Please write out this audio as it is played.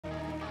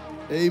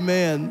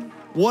Amen.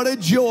 What a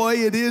joy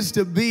it is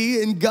to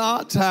be in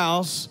God's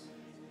house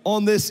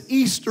on this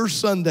Easter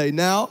Sunday.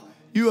 Now,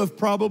 you have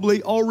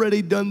probably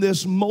already done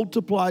this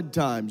multiplied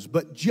times,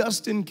 but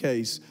just in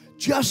case,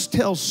 just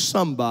tell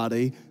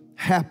somebody,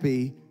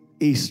 Happy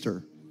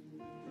Easter.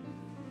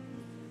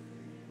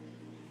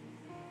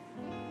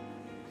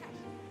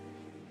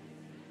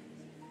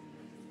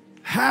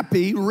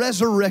 Happy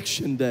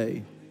Resurrection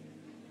Day.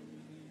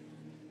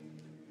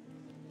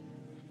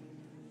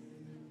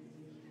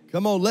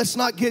 Come on, let's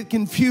not get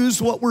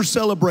confused what we're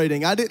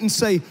celebrating. I didn't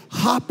say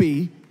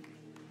happy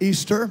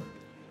Easter.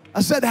 I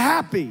said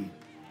happy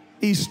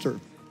Easter.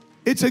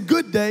 It's a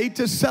good day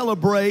to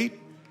celebrate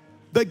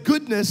the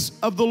goodness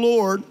of the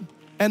Lord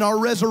and our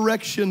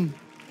resurrection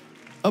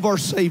of our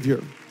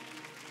Savior.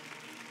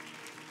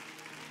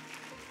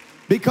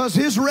 Because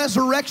His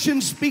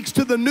resurrection speaks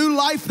to the new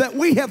life that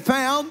we have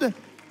found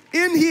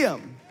in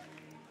Him.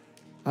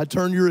 I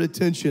turn your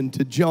attention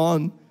to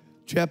John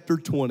chapter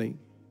 20.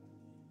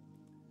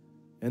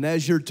 And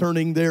as you're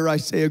turning there, I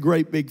say a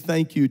great big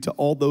thank you to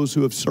all those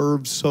who have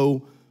served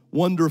so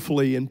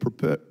wonderfully in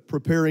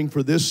preparing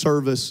for this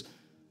service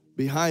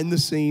behind the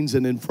scenes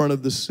and in front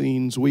of the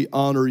scenes. We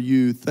honor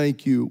you.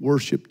 Thank you,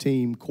 worship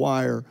team,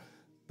 choir,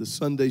 the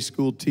Sunday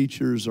school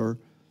teachers, our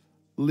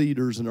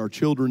leaders, and our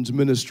children's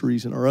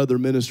ministries and our other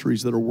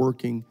ministries that are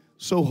working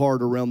so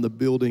hard around the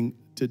building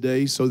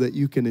today so that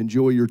you can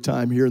enjoy your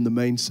time here in the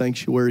main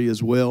sanctuary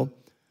as well.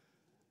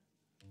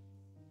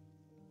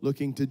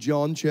 Looking to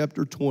John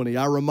chapter 20,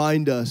 I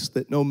remind us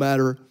that no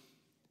matter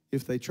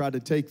if they try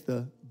to take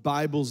the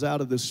Bibles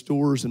out of the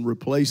stores and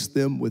replace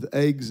them with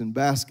eggs and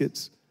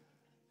baskets,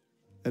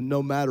 and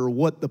no matter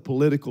what the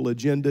political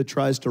agenda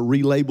tries to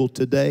relabel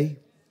today,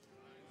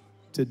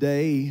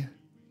 today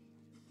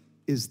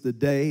is the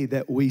day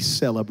that we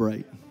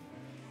celebrate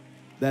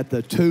that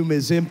the tomb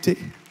is empty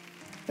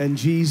and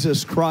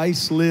Jesus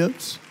Christ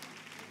lives.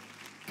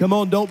 Come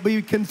on, don't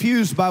be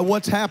confused by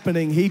what's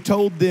happening. He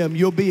told them,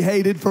 you'll be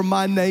hated for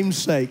my name's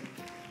sake.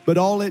 But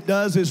all it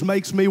does is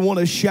makes me want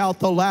to shout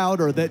the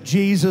louder that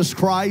Jesus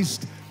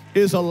Christ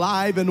is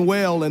alive and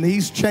well, and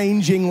He's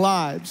changing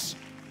lives.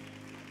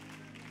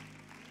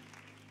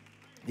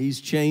 He's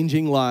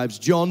changing lives.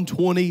 John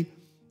 20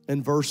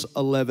 and verse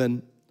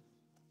 11.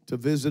 To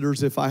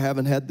visitors, if I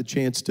haven't had the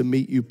chance to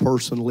meet you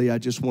personally, I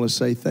just want to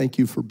say thank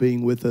you for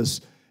being with us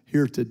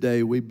here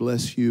today. We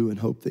bless you and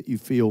hope that you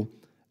feel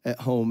at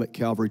home at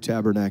Calvary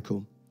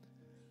Tabernacle.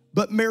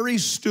 But Mary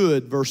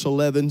stood, verse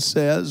 11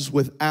 says,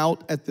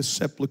 without at the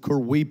sepulchre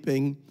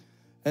weeping.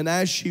 And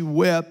as she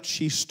wept,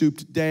 she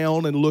stooped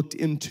down and looked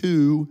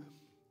into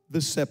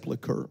the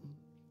sepulchre.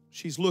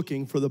 She's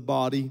looking for the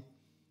body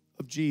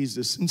of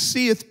Jesus. And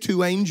seeth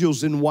two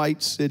angels in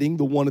white sitting,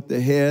 the one at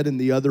the head and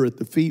the other at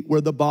the feet,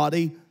 where the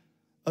body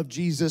of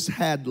Jesus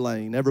had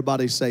lain.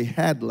 Everybody say,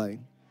 had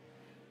lain.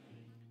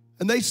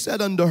 And they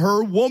said unto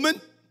her,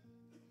 Woman,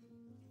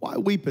 why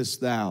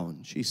weepest thou?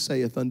 And she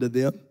saith unto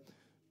them,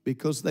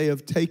 Because they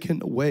have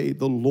taken away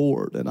the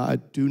Lord, and I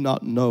do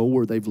not know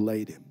where they've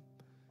laid Him.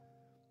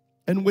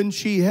 And when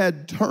she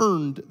had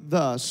turned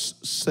thus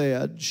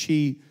said,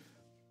 she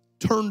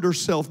turned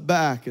herself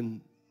back,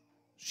 and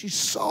she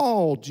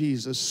saw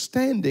Jesus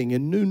standing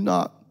and knew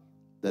not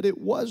that it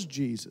was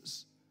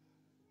Jesus.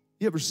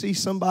 You ever see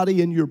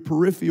somebody in your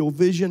peripheral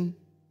vision?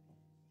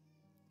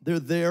 They're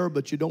there,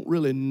 but you don't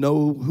really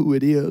know who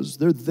it is.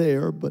 They're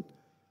there, but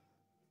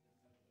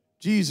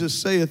Jesus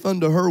saith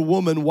unto her,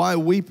 Woman, why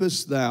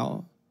weepest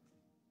thou?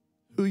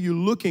 Who you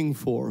looking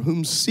for?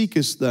 Whom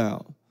seekest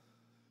thou?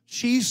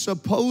 She's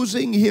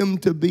supposing Him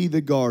to be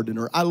the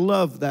gardener. I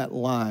love that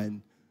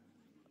line.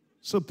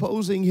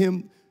 Supposing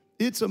Him.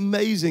 It's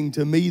amazing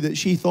to me that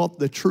she thought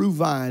the true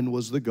vine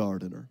was the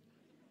gardener.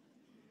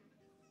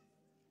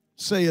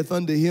 Saith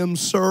unto him,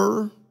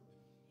 Sir,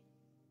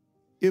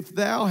 if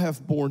thou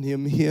have borne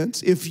him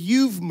hence, if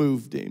you've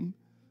moved him,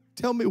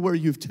 tell me where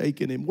you've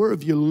taken him. Where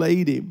have you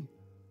laid him?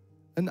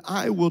 And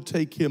I will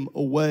take him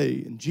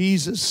away. And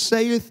Jesus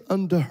saith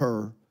unto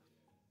her,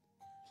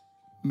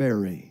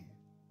 Mary.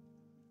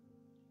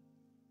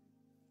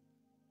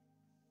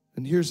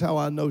 And here's how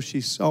I know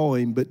she saw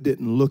him but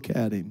didn't look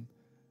at him.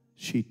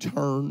 She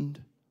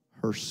turned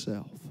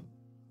herself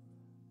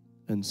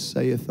and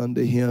saith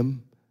unto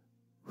him,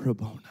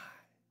 Rabboni,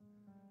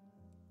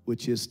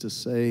 which is to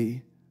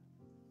say,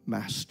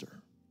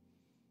 Master.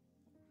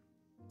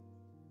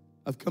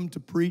 I've come to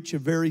preach a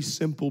very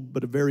simple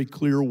but a very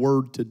clear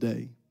word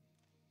today.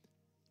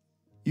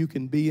 You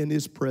can be in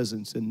His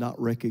presence and not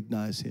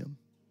recognize Him.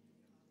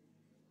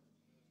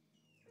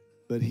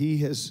 But He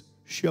has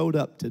showed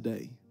up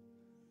today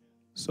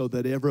so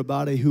that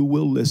everybody who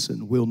will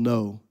listen will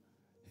know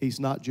He's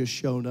not just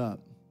shown up.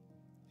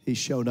 He's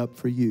shown up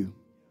for you.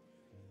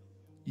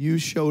 You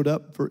showed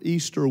up for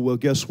Easter. Well,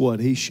 guess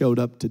what? He showed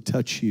up to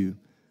touch you.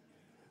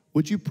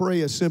 Would you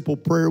pray a simple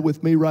prayer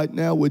with me right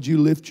now? Would you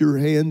lift your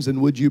hands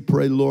and would you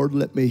pray, Lord,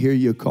 let me hear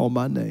you call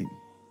my name?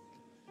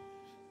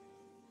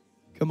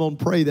 Come on,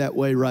 pray that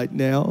way right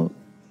now.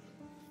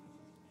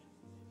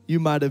 You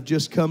might have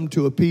just come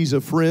to appease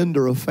a friend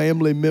or a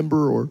family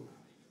member or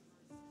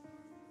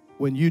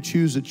When you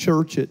choose a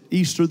church at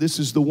Easter, this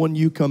is the one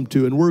you come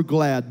to, and we're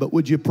glad. But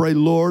would you pray,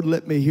 Lord,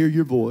 let me hear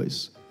your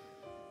voice.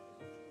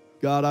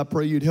 God, I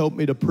pray you'd help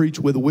me to preach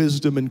with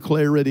wisdom and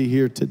clarity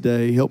here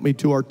today. Help me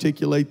to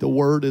articulate the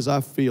word as I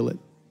feel it,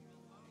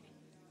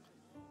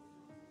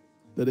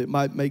 that it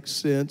might make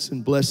sense,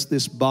 and bless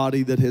this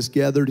body that has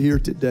gathered here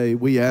today.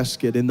 We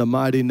ask it in the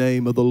mighty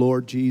name of the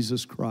Lord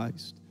Jesus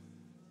Christ.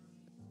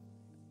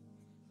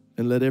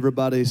 And let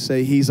everybody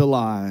say, He's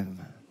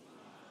alive.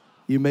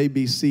 You may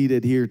be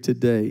seated here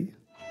today.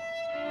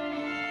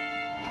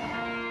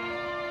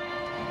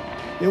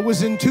 It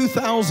was in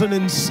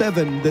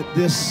 2007 that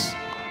this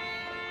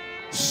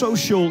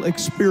social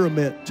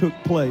experiment took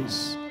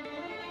place.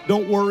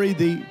 Don't worry,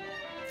 the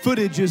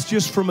footage is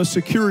just from a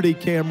security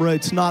camera.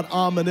 It's not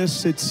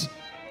ominous. It's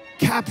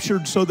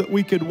captured so that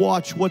we could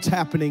watch what's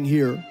happening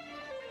here.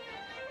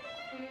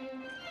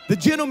 The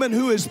gentleman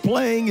who is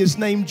playing is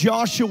named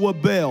Joshua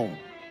Bell.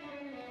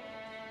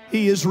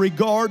 He is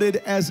regarded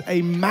as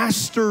a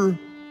master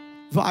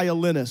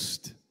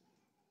violinist.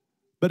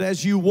 But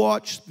as you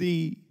watch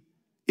the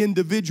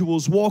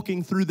individuals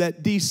walking through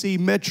that DC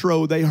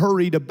metro, they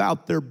hurried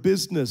about their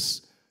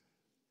business.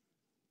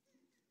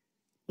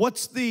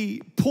 What's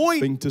the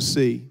point to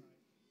see?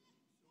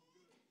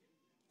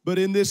 But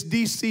in this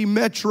DC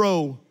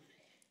metro,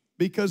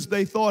 because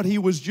they thought he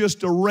was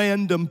just a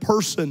random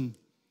person,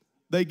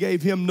 they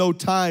gave him no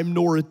time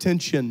nor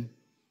attention.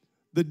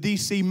 The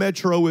DC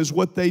metro is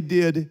what they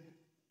did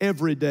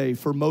every day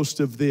for most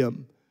of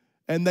them.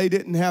 And they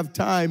didn't have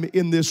time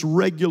in this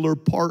regular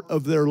part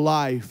of their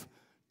life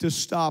to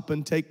stop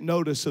and take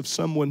notice of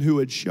someone who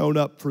had shown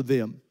up for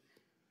them.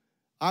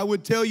 I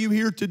would tell you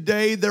here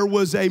today, there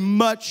was a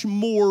much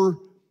more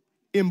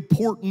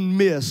important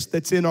miss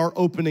that's in our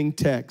opening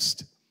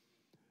text.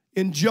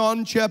 In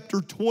John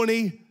chapter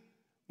 20,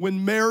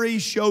 when Mary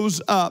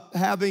shows up,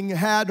 having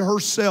had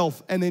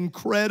herself an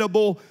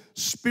incredible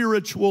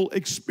spiritual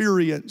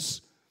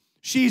experience,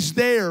 she's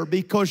there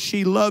because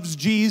she loves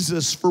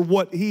Jesus for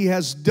what he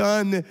has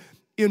done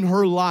in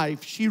her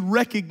life. She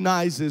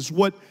recognizes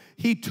what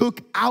he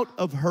took out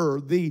of her,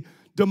 the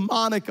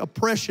demonic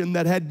oppression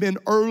that had been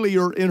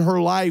earlier in her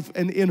life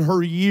and in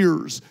her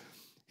years.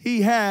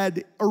 He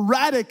had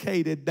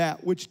eradicated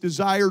that which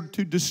desired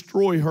to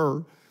destroy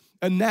her.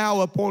 And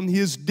now upon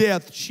his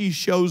death, she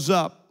shows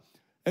up.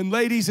 And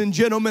ladies and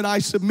gentlemen, I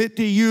submit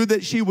to you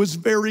that she was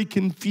very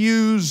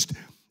confused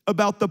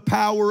about the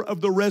power of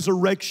the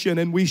resurrection,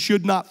 and we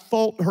should not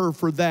fault her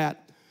for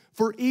that.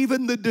 For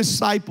even the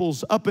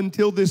disciples, up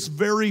until this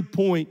very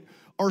point,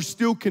 are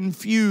still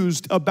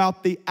confused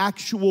about the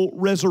actual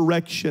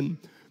resurrection.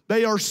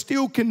 They are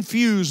still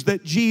confused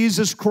that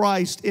Jesus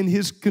Christ, in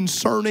his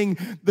concerning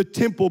the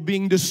temple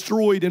being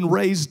destroyed and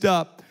raised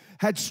up,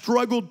 had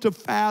struggled to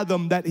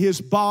fathom that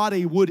his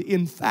body would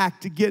in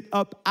fact get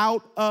up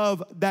out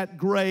of that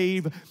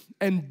grave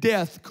and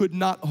death could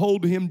not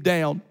hold him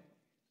down.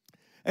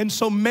 And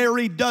so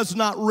Mary does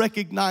not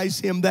recognize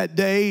him that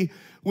day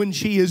when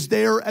she is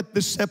there at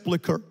the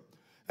sepulcher.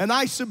 And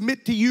I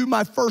submit to you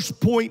my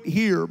first point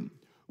here.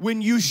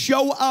 When you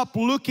show up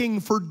looking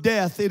for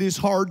death, it is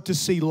hard to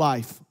see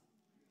life.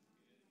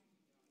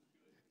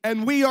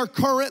 And we are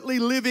currently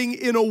living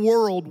in a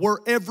world where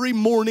every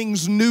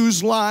morning's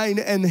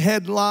newsline and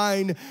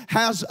headline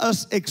has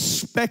us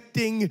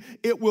expecting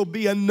it will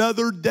be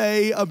another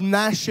day of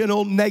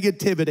national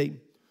negativity,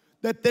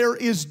 that there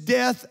is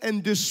death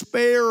and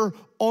despair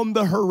on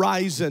the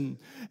horizon.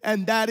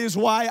 And that is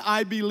why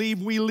I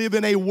believe we live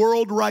in a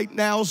world right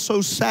now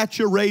so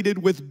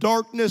saturated with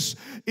darkness,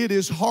 it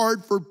is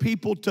hard for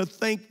people to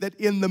think that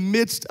in the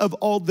midst of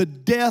all the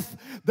death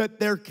that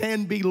there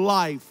can be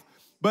life.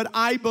 But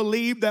I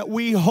believe that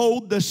we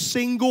hold the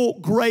single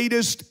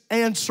greatest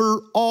answer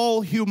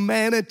all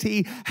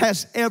humanity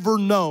has ever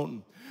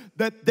known.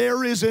 That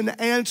there is an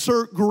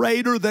answer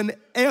greater than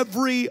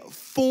every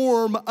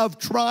form of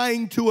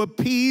trying to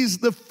appease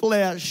the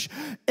flesh,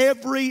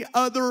 every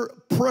other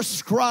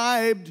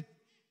prescribed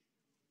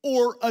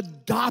or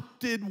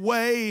adopted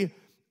way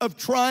of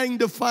trying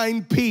to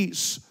find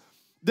peace.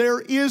 There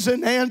is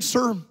an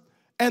answer,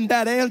 and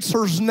that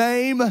answer's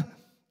name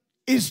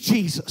is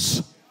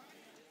Jesus.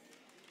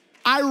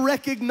 I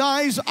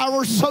recognize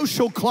our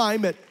social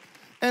climate,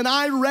 and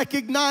I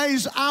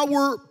recognize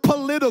our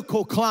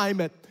political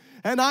climate.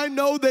 And I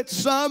know that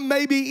some,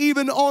 maybe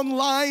even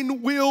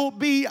online, will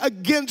be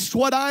against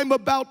what I'm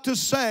about to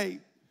say.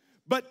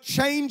 But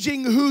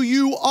changing who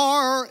you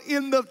are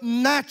in the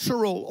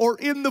natural or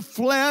in the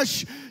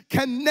flesh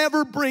can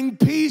never bring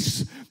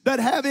peace that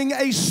having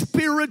a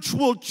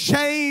spiritual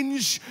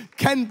change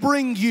can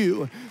bring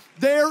you.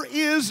 There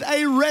is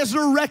a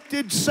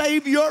resurrected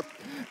Savior,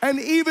 And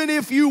even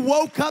if you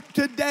woke up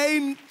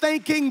today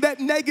thinking that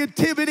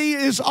negativity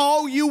is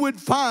all you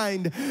would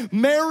find,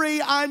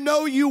 Mary, I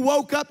know you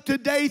woke up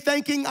today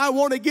thinking, I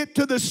want to get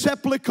to the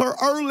sepulcher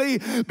early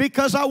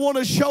because I want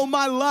to show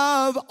my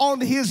love on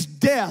his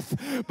death.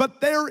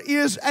 But there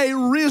is a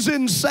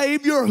risen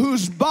Savior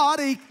whose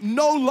body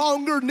no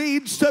longer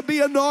needs to be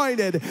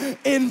anointed.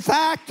 In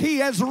fact, he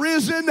has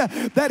risen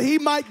that he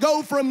might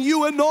go from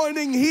you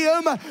anointing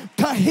him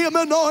to him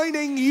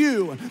anointing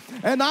you.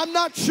 And I'm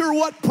not sure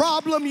what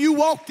problem you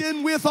walked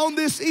in with on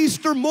this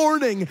Easter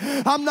morning.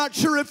 I'm not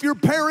sure if your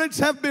parents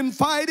have been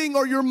fighting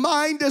or your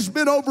mind has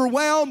been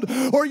overwhelmed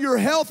or your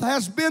health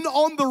has been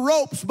on the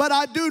ropes. But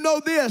I do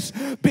know this,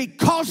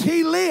 because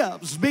he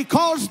lives,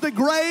 because the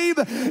grave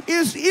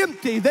is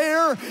empty,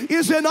 there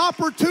is an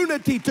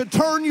opportunity to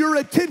turn your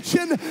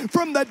attention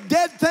from the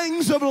dead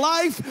things of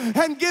life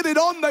and get it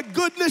on the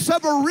goodness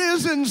of a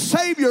risen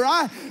Savior.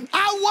 I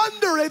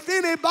wonder if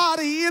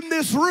anybody in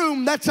this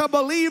room that's a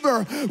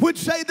believer would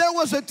say there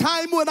was a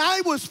time when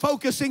I was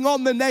focusing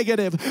on the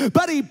negative,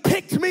 but he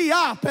picked me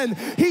up and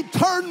he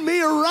turned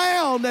me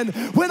around. And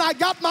when I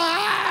got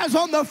my eyes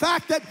on the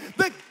fact that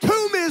the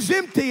tomb is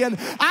empty, and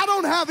I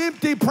don't have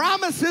empty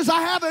promises,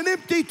 I have an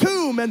empty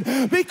tomb.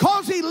 And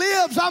because he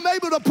lives, I'm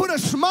able to put a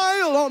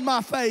smile on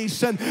my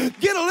face and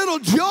get a little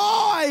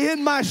joy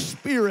in my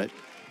spirit.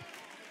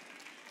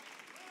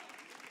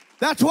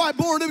 That's why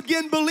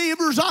born-again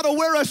believers ought to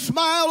wear a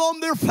smile on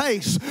their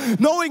face.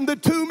 Knowing the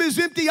tomb is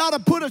empty ought to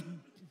put a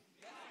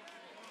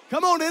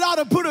Come on, it ought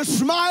to put a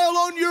smile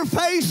on your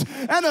face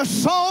and a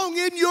song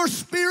in your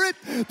spirit.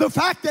 The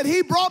fact that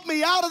he brought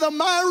me out of the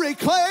miry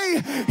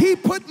clay, he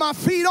put my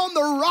feet on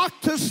the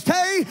rock to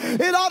stay,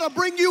 it ought to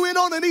bring you in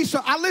on an Easter.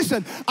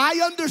 Listen,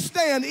 I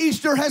understand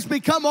Easter has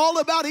become all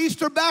about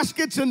Easter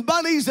baskets and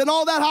bunnies and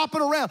all that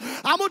hopping around.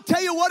 I'm going to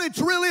tell you what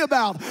it's really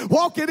about.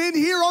 Walking in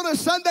here on a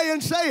Sunday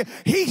and saying,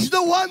 he's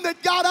the one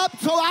that got up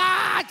so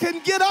I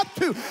can get up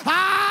to.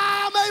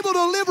 I'm able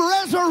to live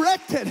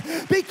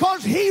resurrected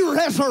because he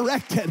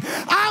resurrected.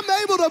 I'm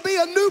able to be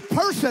a new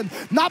person,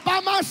 not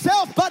by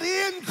myself, but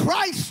in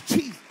Christ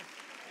Jesus.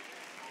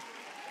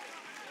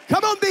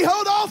 Come on,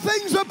 behold, all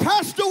things are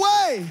passed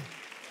away.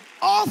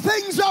 All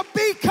things are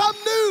become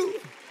new.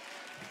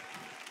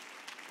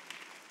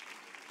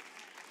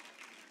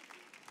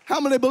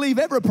 How many believe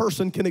every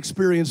person can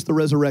experience the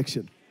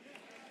resurrection?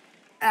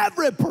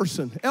 Every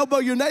person. Elbow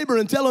your neighbor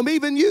and tell them,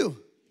 even you.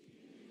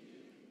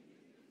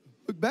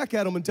 Look back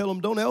at them and tell them,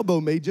 don't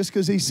elbow me. Just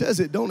because he says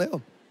it, don't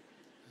elbow.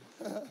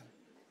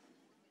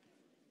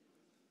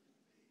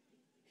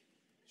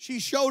 She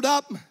showed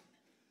up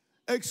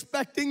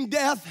expecting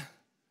death,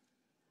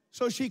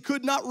 so she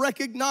could not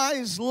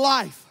recognize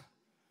life.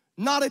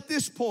 Not at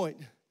this point.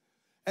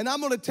 And I'm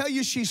going to tell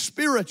you, she's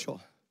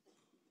spiritual.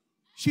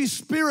 She's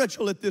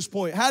spiritual at this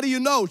point. How do you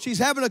know? She's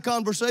having a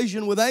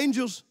conversation with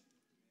angels.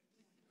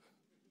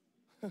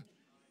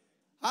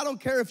 I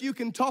don't care if you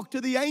can talk to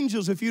the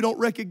angels if you don't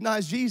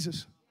recognize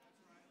Jesus.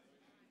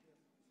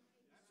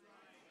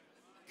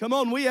 Come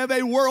on, we have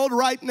a world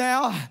right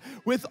now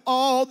with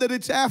all that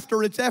it's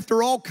after. It's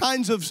after all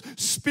kinds of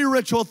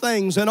spiritual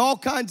things and all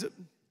kinds of,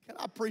 can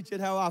I preach it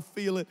how I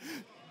feel it?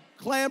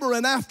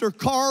 Clamoring after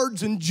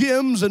cards and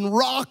gems and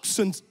rocks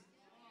and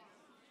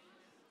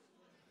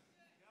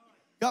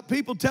got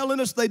people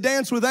telling us they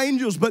dance with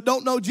angels but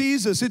don't know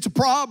Jesus. It's a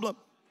problem.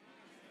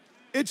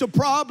 It's a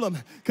problem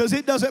because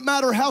it doesn't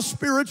matter how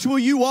spiritual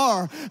you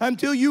are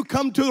until you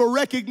come to a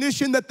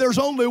recognition that there's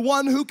only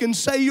one who can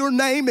say your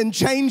name and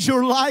change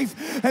your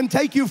life and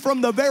take you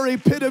from the very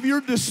pit of your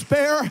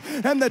despair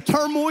and the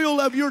turmoil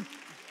of your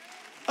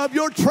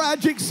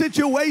tragic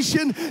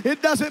situation.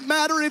 It doesn't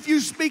matter if you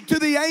speak to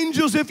the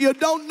angels if you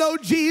don't know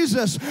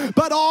Jesus,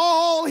 but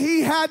all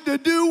he had to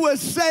do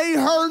was say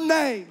her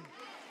name.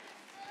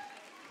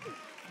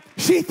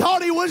 She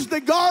thought he was the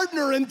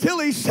gardener until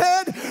he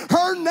said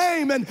her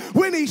name. And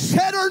when he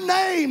said her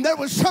name, there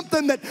was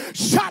something that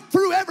shot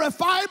through every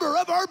fiber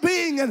of her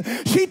being. And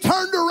she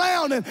turned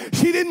around and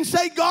she didn't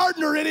say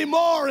gardener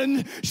anymore.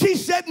 And she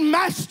said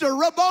Master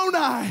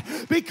Rabboni.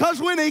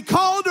 Because when he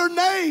called her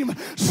name,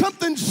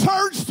 something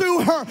surged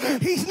through her.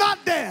 He's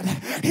not dead.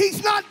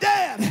 He's not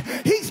dead.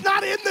 He's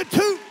not in the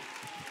tomb.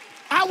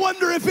 I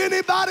wonder if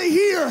anybody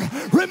here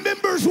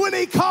remembers when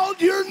he called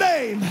your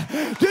name.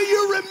 Do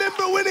you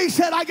remember when he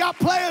said, I got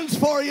plans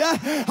for you?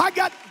 I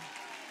got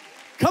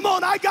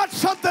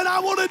something I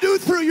want to do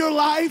through your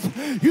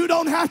life. You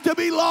don't have to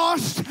be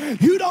lost.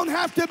 You don't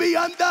have to be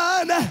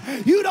undone.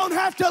 You don't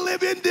have to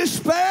live in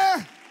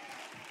despair.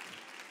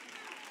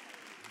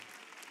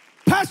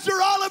 Pastor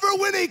Oliver,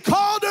 when he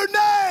called her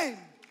name.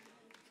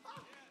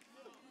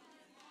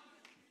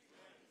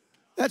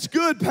 That's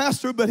good,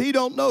 Pastor, but he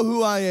don't know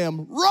who I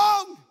am.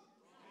 Wrong.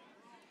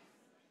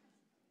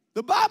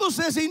 The Bible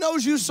says he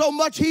knows you so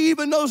much, he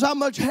even knows how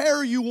much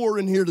hair you wore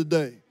in here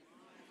today.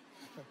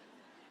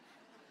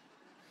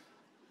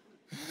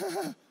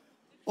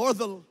 Or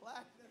the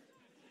lack.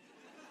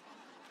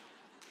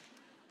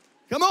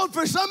 Come on,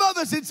 for some of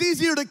us, it's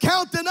easier to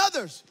count than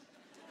others.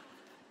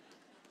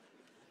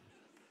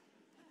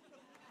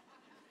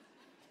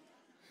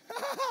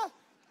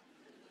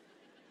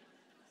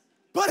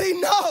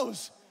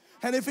 knows.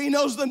 And if he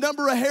knows the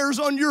number of hairs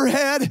on your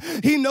head,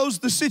 he knows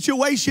the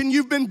situation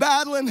you've been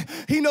battling.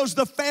 He knows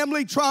the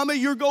family trauma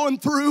you're going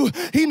through.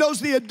 He knows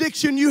the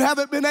addiction you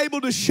haven't been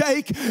able to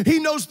shake. He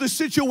knows the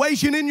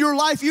situation in your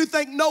life you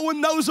think no one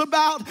knows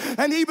about.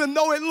 And even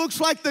though it looks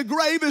like the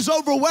grave is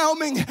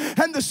overwhelming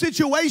and the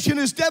situation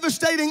is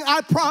devastating,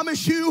 I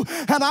promise you,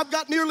 and I've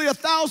got nearly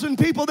 1,000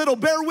 people that'll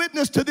bear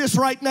witness to this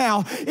right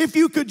now, if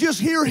you could just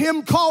hear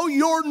him call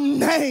your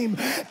name,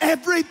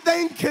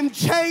 everything can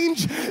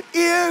change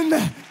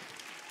in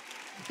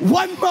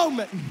one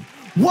moment,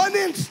 one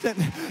instant.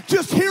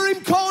 Just hear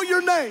him call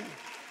your name.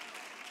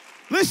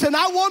 Listen,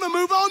 I want to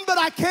move on, but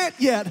I can't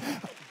yet.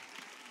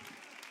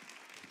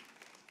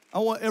 I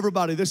want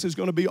everybody, this is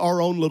going to be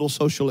our own little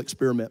social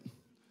experiment.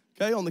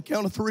 Okay, on the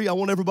count of 3, I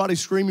want everybody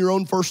to scream your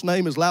own first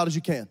name as loud as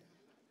you can.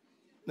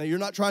 Now, you're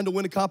not trying to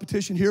win a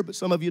competition here, but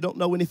some of you don't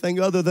know anything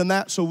other than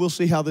that, so we'll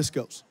see how this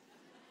goes.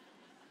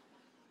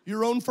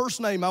 Your own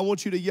first name, I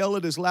want you to yell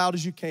it as loud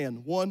as you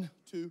can. 1,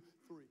 2,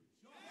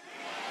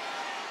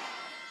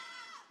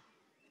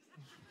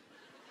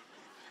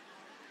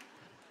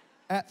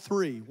 at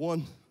 3.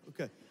 1,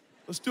 okay.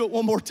 Let's do it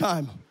one more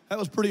time. That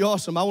was pretty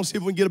awesome. I want to see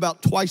if we can get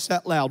about twice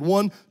that loud.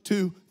 1,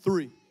 2,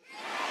 3.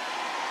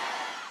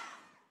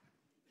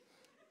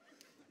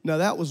 Now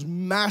that was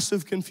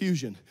massive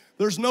confusion.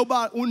 There's no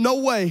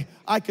way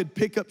I could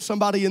pick up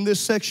somebody in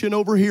this section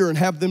over here and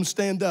have them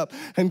stand up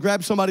and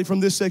grab somebody from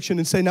this section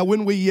and say, now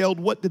when we yelled,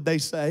 what did they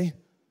say?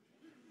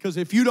 Because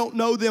if you don't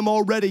know them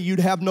already,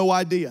 you'd have no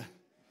idea.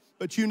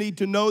 But you need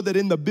to know that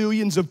in the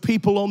billions of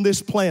people on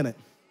this planet,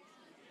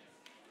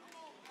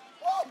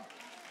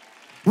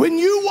 when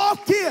you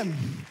walked in,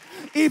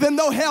 even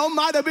though hell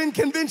might have been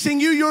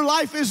convincing you your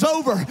life is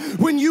over,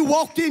 when you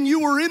walked in, you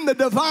were in the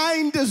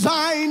divine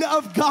design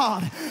of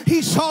God.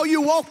 He saw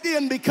you walked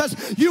in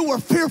because you were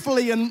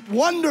fearfully and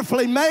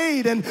wonderfully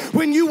made. And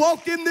when you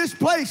walked in this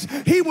place,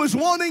 he was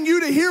wanting you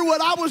to hear what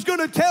I was going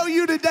to tell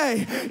you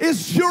today.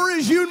 As sure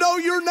as you know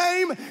your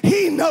name,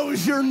 he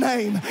knows your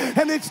name.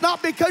 And it's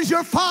not because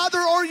your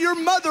father or your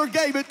mother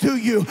gave it to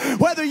you.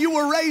 Whether you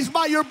were raised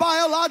by your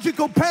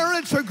biological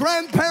parents or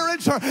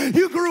grandparents, or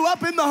you grew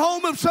up in the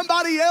home of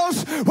somebody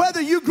else, whether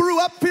you grew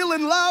up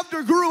feeling loved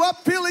or grew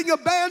up feeling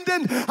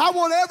abandoned, I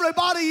want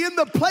everybody in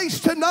the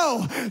place to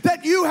know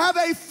that you have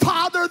a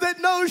Father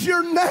that knows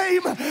your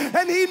name,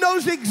 and he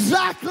knows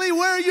exactly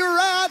where you're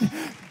at.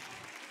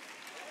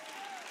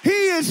 He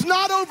is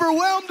not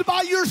overwhelmed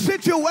by your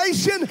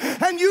situation,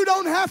 and you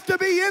don't have to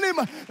be in him.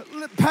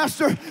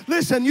 Pastor,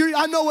 listen,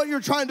 I know what you're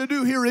trying to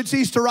do here. It's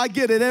Easter. I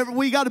get it.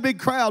 We got a big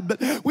crowd,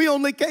 but we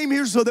only came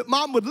here so that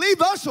Mom would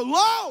leave us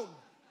alone.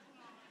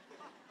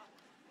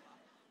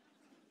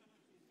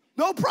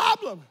 No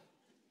problem.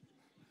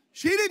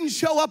 She didn't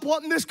show up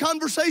wanting this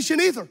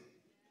conversation either.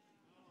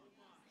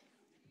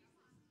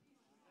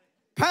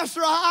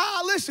 Pastor,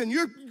 listen,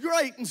 you're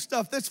great and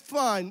stuff. That's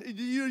fine.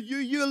 You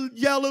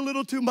yell a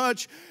little too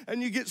much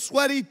and you get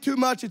sweaty too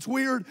much. It's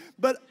weird.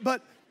 But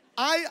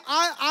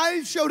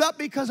I showed up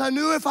because I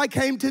knew if I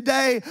came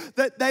today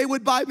that they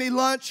would buy me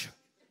lunch.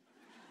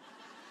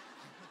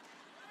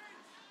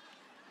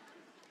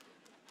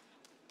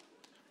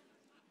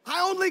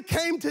 I only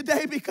came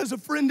today because a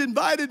friend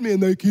invited me,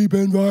 and they keep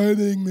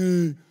inviting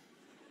me.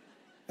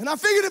 And I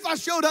figured if I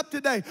showed up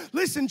today,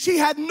 listen, she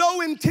had no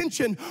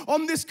intention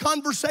on this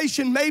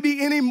conversation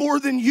maybe any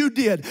more than you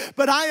did.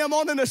 But I am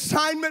on an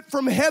assignment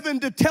from heaven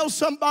to tell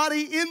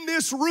somebody in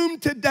this room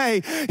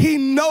today, he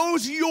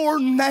knows your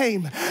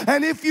name.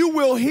 And if you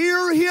will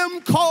hear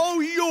him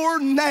call your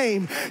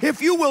name, if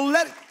you will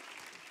let it,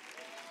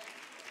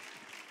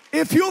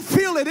 if you'll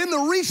feel it in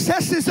the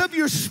recesses of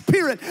your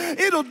spirit,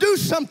 it'll do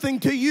something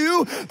to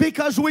you,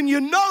 because when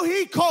you know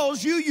he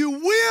calls you, you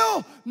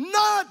will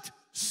not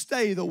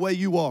stay the way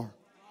you are.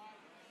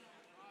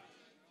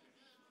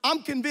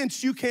 I'm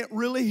convinced you can't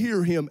really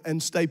hear him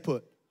and stay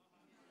put.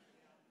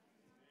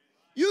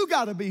 You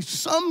got to be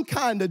some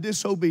kind of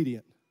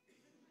disobedient.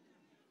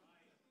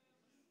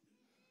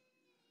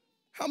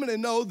 How many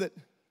know that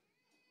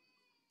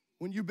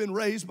when you've been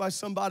raised by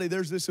somebody,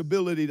 there's this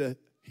ability to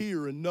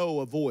hear and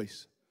know a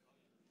voice?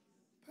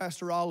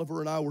 Pastor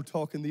Oliver and I were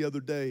talking the other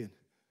day and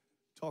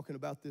talking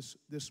about this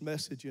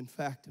message, in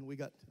fact, and we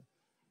got to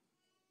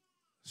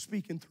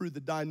speaking through the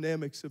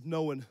dynamics of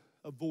knowing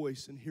a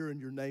voice and hearing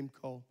your name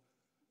called.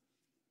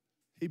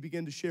 He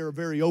began to share a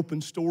very open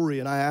story,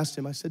 and I asked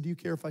him, I said, do you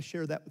care if I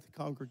share that with the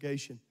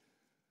congregation?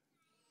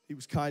 He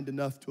was kind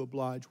enough to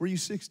oblige. Were you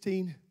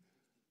 16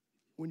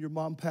 when your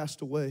mom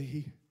passed away?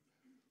 He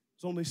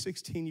was only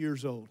 16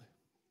 years old.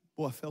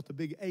 Boy, I felt a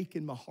big ache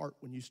in my heart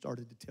when you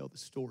started to tell the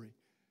story.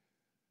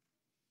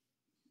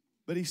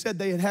 But he said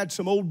they had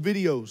some old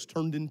videos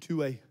turned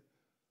into a,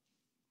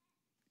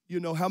 you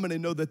know, how many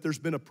know that there's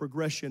been a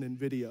progression in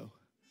video?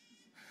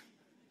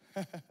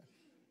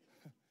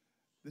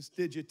 This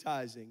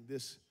digitizing,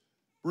 this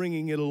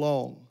bringing it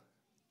along.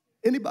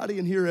 Anybody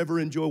in here ever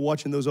enjoy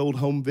watching those old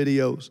home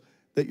videos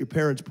that your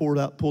parents pulled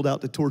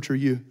out to torture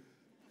you?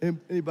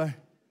 Anybody?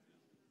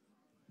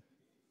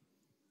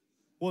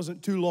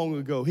 Wasn't too long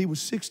ago. He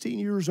was 16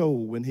 years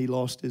old when he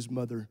lost his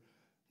mother.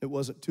 It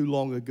wasn't too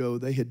long ago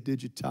they had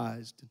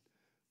digitized and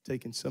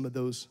taken some of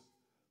those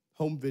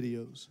home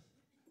videos.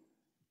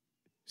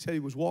 He said he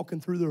was walking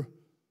through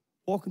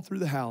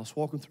the house,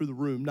 walking through the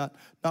room, not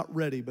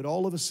ready, but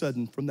all of a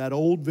sudden from that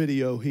old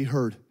video he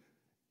heard,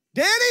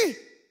 "Daddy!"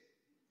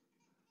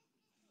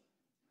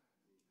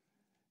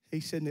 He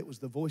said, and it was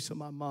the voice of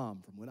my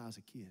mom from when I was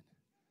a kid.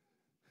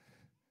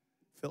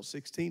 Felt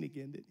 16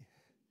 again, didn't he?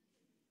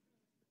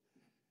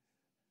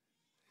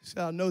 He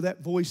said, "I know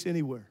that voice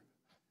anywhere.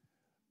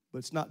 But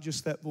it's not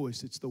just that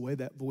voice, it's the way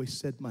that voice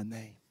said my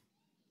name."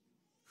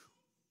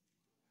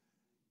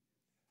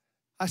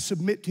 I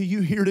submit to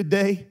you here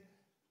today,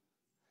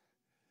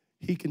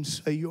 he can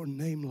say your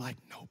name like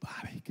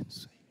nobody can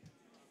say it.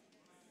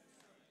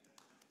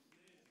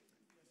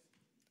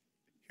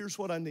 Here's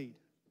what I need.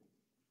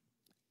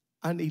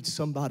 I need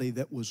somebody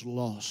that was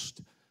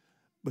lost,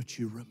 but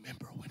you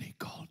remember when he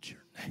called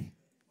your name.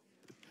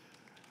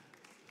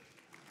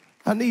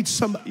 I need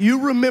somebody, you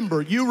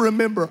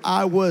remember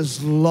I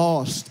was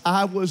lost.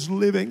 I was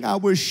living, I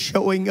was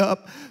showing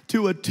up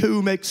to a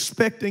tomb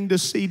expecting to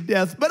see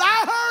death, but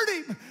I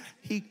heard him.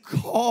 He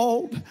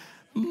called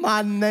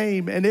my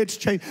name, and it's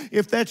changed.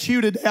 If that's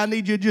you today, I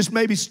need you to just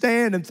maybe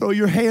stand and throw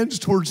your hands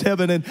towards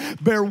heaven and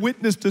bear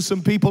witness to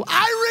some people.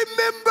 I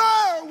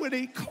remember when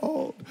he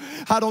called.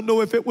 I don't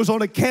know if it was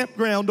on a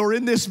campground or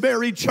in this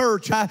very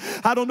church.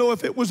 I don't know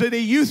if it was at a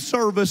youth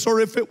service or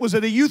if it was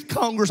at a youth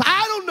congress.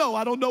 I don't know.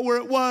 I don't know where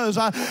it was.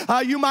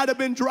 You might have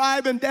been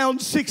driving down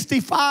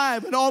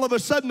 65 and all of a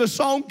sudden a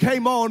song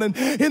came on, and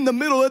in the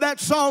middle of that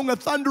song a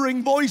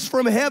thundering voice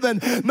from heaven.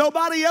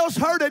 Nobody else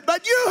heard it,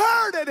 but you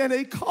heard it, and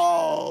he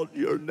called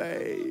your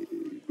name.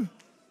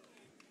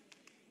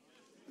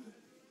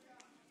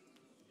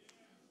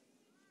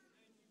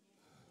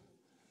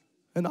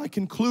 And I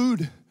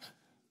conclude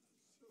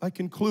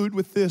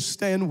with this.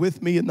 Stand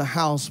with me in the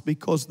house,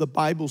 because the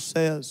Bible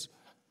says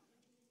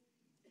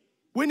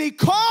when he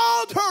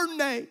called her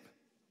name,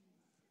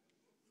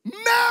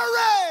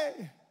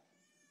 Mary,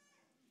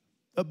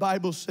 the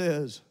Bible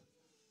says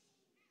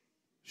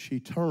she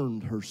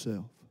turned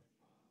herself.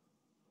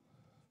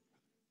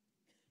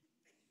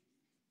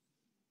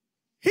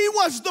 He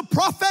was the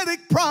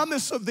prophetic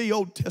promise of the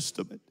Old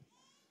Testament.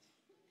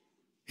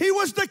 He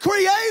was the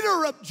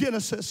creator of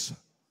Genesis,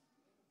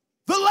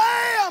 the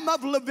Lamb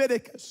of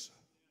Leviticus,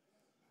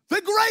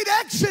 the great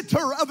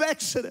exeter of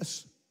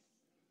Exodus.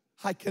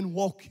 I can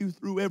walk you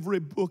through every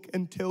book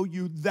and tell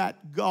you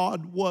that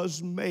God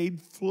was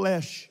made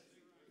flesh.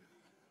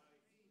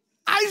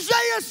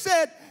 Isaiah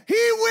said,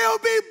 he will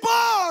be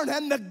born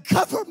and the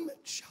government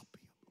shall be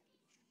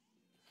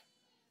abolished.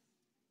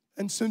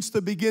 And since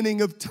the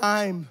beginning of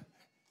time,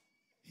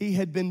 he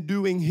had been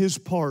doing his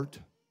part,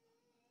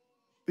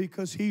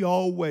 because he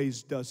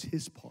always does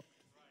his part.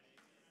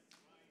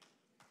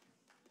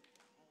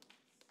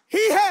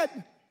 He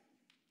had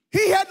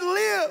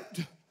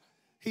lived.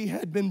 He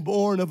had been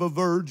born of a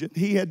virgin.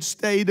 He had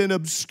stayed in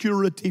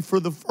obscurity for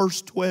the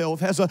first 12,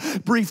 has a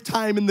brief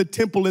time in the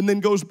temple, and then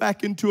goes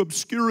back into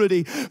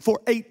obscurity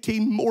for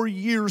 18 more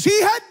years.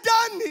 He had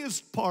done his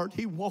part.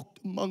 He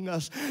walked among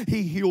us.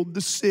 He healed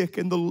the sick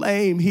and the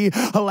lame. He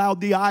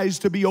allowed the eyes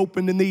to be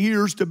opened and the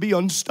ears to be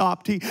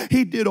unstopped.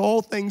 He did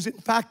all things. In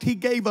fact, he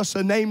gave us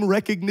a name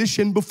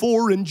recognition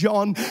before in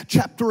John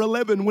chapter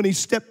 11 when he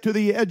stepped to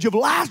the edge of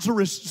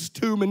Lazarus'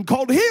 tomb and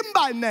called him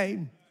by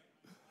name.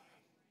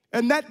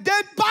 And that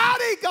dead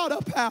body got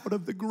up out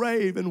of the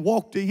grave and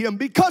walked to him.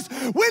 Because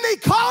when he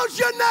calls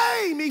your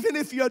name, even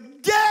if you're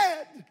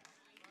dead,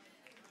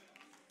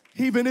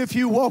 even if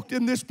you walked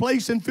in this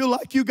place and feel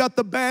like you got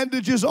the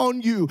bandages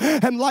on you,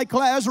 and like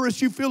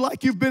Lazarus, you feel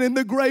like you've been in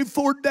the grave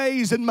 4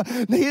 days and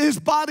his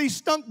body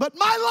stunk, but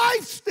my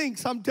life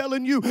stinks, I'm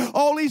telling you,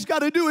 all he's got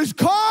to do is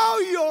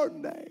call your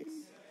name.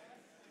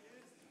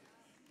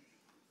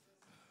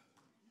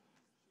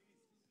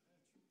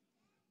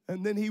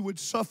 And then he would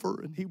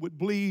suffer and he would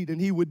bleed and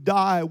he would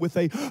die with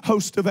a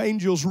host of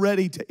angels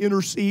ready to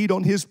intercede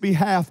on his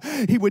behalf.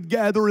 He would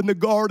gather in the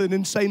garden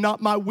and say,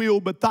 not my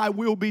will, but thy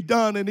will be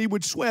done. And he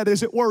would sweat,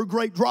 as it were,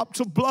 great drops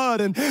of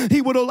blood. And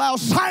he would allow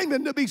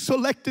Simon to be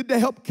selected to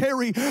help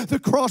carry the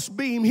cross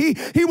beam. He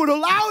would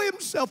allow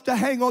himself to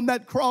hang on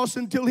that cross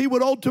until he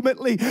would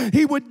ultimately,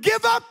 he would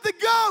give up the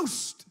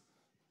ghost.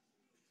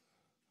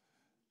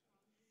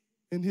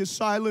 In his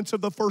silence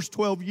of the first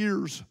 12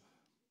 years,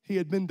 he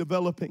had been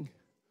developing.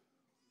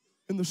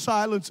 In the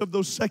silence of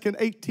those second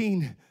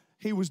 18,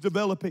 he was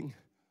developing.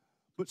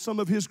 But some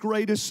of his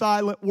greatest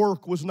silent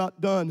work was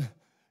not done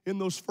in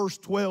those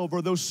first 12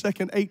 or those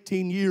second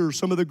 18 years.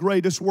 Some of the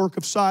greatest work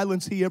of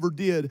silence he ever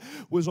did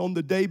was on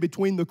the day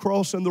between the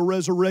cross and the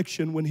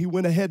resurrection, when he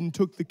went ahead and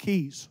took the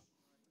keys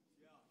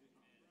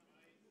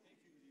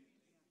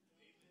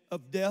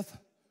of death,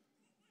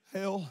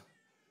 hell,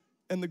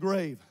 and the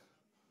grave,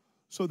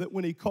 so that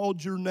when he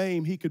called your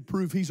name, he could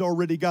prove he's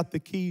already got the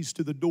keys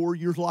to the door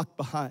you're locked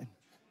behind.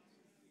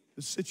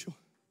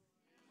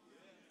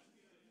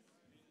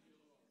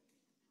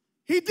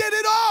 He did did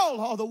it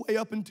all the way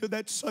up until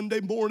that Sunday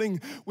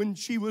morning when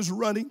she was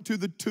running to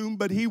the tomb.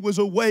 But he was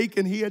awake,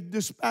 and he had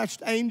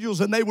dispatched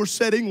angels, and they were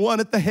setting one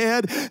at the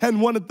head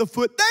and one at the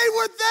foot. They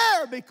were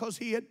there because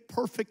he had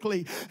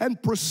perfectly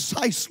and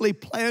precisely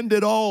planned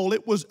it all.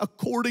 It was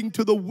according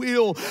to the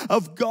will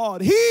of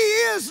God. He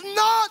is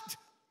not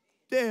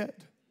dead.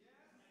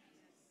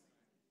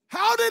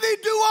 How did he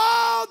do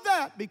all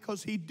that?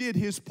 Because he did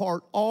his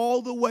part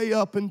all the way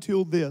up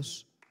until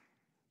this,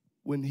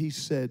 when he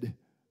said,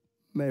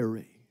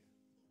 Mary.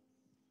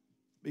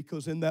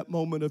 Because in that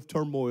moment of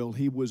turmoil,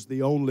 he was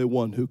the only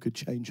one who could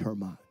change her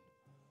mind.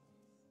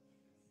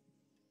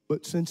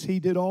 But since he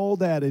did all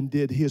that and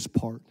did his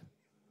part,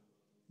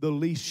 the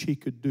least she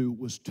could do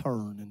was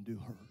turn and do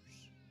hers.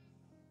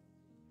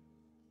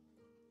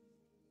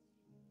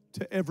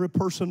 To every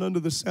person under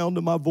the sound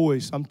of my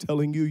voice, I'm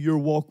telling you, your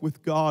walk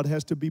with God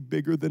has to be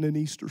bigger than an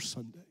Easter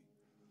Sunday.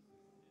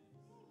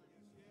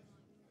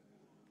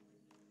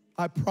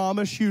 I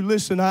promise you,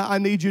 listen, I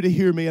need you to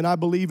hear me, and I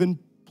believe in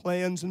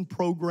plans and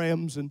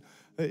programs, and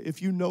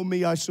if you know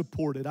me, I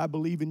support it. I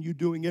believe in you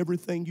doing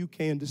everything you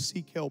can to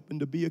seek help and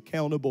to be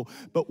accountable.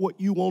 But what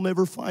you won't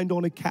ever find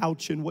on a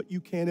couch and what you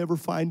can't ever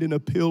find in a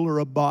pill or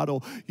a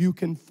bottle, you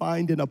can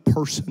find in a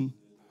person.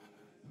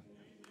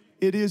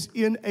 It is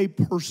in a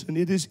person.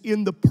 It is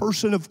in the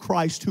person of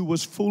Christ, who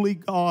was fully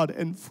God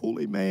and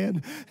fully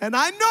man. And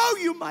I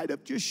know you might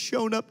have just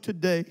shown up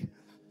today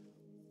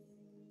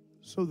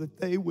so that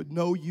they would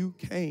know you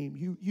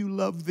came. You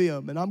love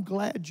them, and I'm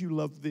glad you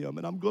love them,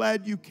 and I'm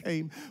glad you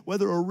came,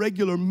 whether a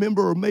regular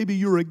member or maybe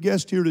you're a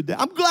guest here today.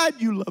 I'm glad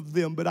you love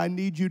them, but I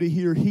need you to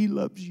hear he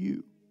loves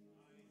you.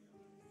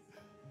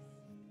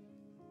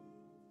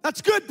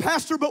 That's good,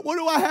 Pastor, but what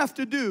do I have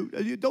to do?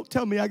 Don't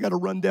tell me I got to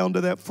run down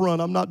to that front.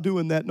 I'm not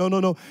doing that.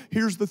 No.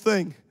 Here's the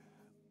thing.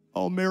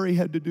 All Mary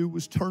had to do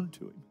was turn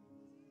to him.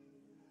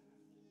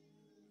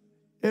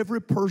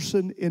 Every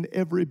person in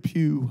every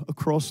pew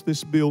across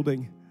this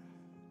building,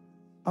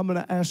 I'm going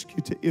to ask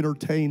you to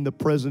entertain the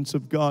presence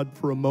of God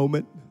for a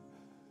moment.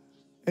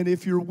 And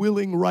if you're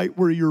willing right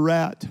where you're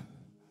at,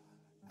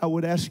 I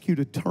would ask you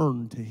to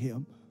turn to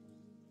him.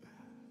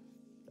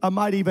 I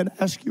might even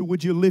ask you,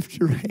 would you lift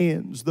your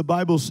hands? The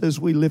Bible says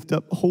we lift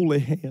up holy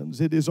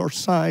hands. It is our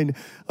sign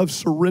of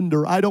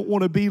surrender. I don't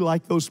want to be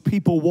like those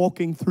people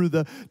walking through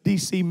the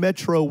D.C.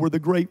 Metro where the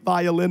great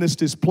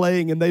violinist is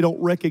playing and they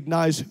don't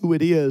recognize who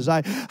it is.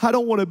 I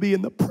don't want to be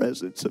in the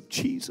presence of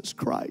Jesus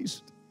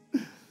Christ.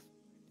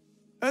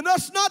 And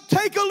us not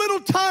take a little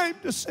time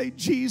to say,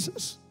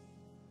 Jesus,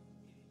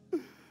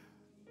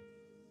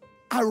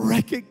 I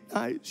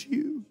recognize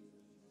you.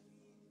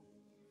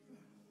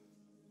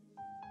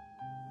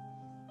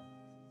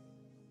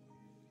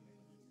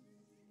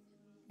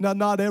 Now,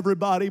 not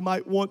everybody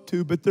might want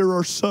to, but there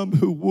are some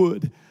who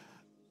would.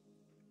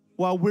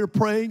 While we're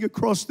praying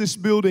across this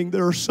building,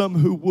 there are some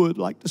who would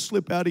like to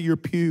slip out of your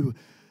pew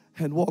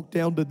and walk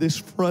down to this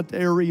front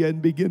area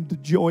and begin to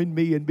join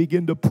me and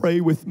begin to pray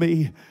with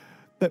me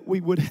that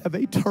we would have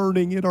a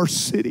turning in our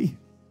city,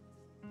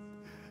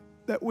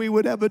 that we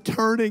would have a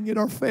turning in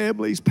our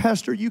families.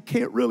 Pastor, you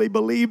can't really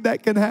believe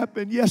that can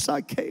happen. Yes, I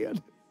can.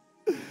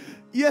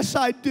 Yes,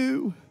 I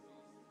do.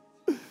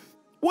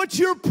 What's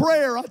your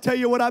prayer? I'll tell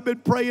you what I've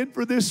been praying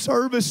for this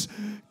service.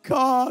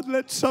 God,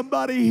 let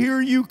somebody hear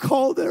you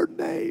call their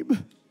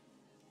name.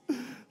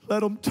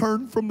 Let them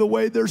turn from the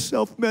way they're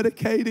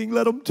self-medicating.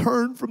 Let them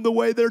turn from the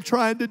way they're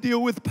trying to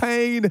deal with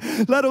pain.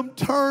 Let them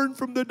turn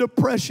from the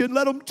depression.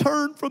 Let them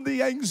turn from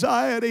the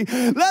anxiety.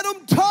 Let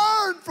them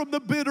turn from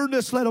the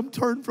bitterness. Let them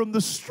turn from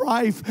the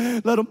strife.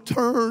 Let them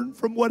turn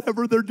from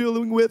whatever they're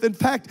dealing with. In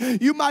fact,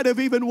 you might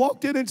have even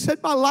walked in and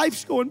said, my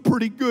life's going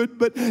pretty good,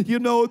 but you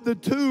know, the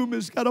tomb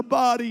has got a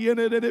body in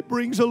it and it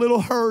brings a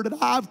little hurt. And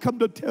I've come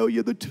to tell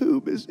you the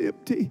tomb is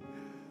empty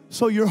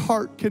so your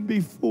heart can be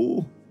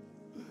full.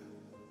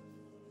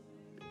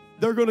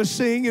 They're going to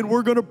sing and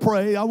we're going to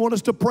pray. I want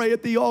us to pray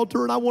at the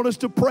altar and I want us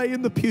to pray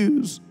in the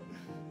pews.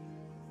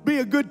 Be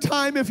a good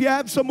time if you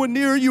have someone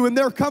near you and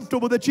they're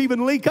comfortable that you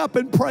even link up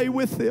and pray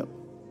with them.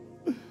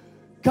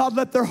 God,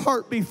 let their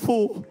heart be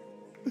full.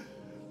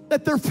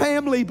 Let their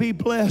family be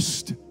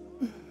blessed.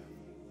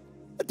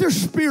 Let their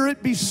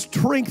spirit be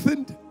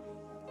strengthened.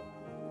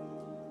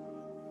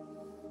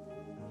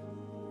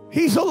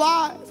 He's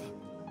alive.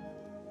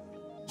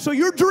 So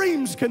your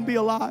dreams can be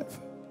alive.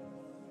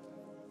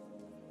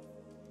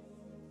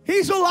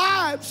 He's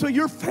alive, so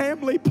your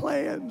family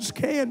plans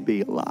can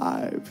be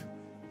alive.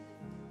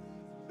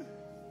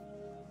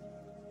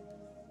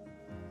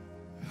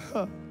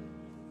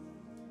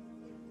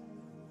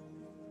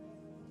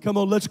 Come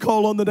on, let's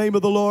call on the name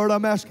of the Lord.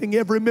 I'm asking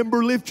every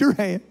member, lift your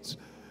hands.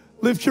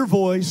 Lift your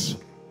voice.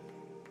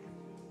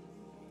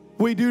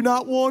 We do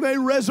not want a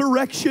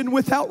resurrection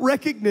without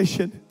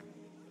recognition.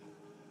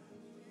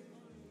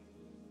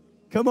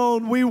 Come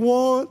on, we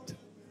want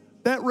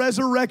that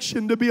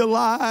resurrection to be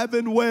alive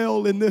and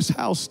well in this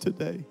house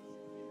today.